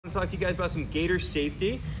to talk to you guys about some gator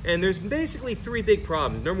safety. And there's basically three big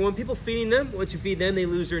problems. Number one, people feeding them. Once you feed them, they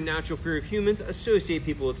lose their natural fear of humans, associate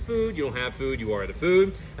people with food. You don't have food, you are the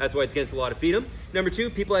food. That's why it's against the law to feed them. Number two,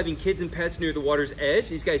 people having kids and pets near the water's edge.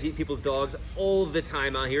 These guys eat people's dogs all the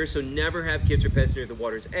time out here, so never have kids or pets near the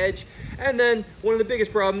water's edge. And then one of the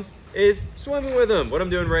biggest problems is swimming with them. What I'm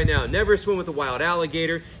doing right now, never swim with a wild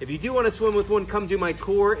alligator. If you do want to swim with one, come do my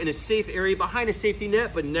tour in a safe area behind a safety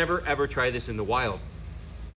net, but never ever try this in the wild.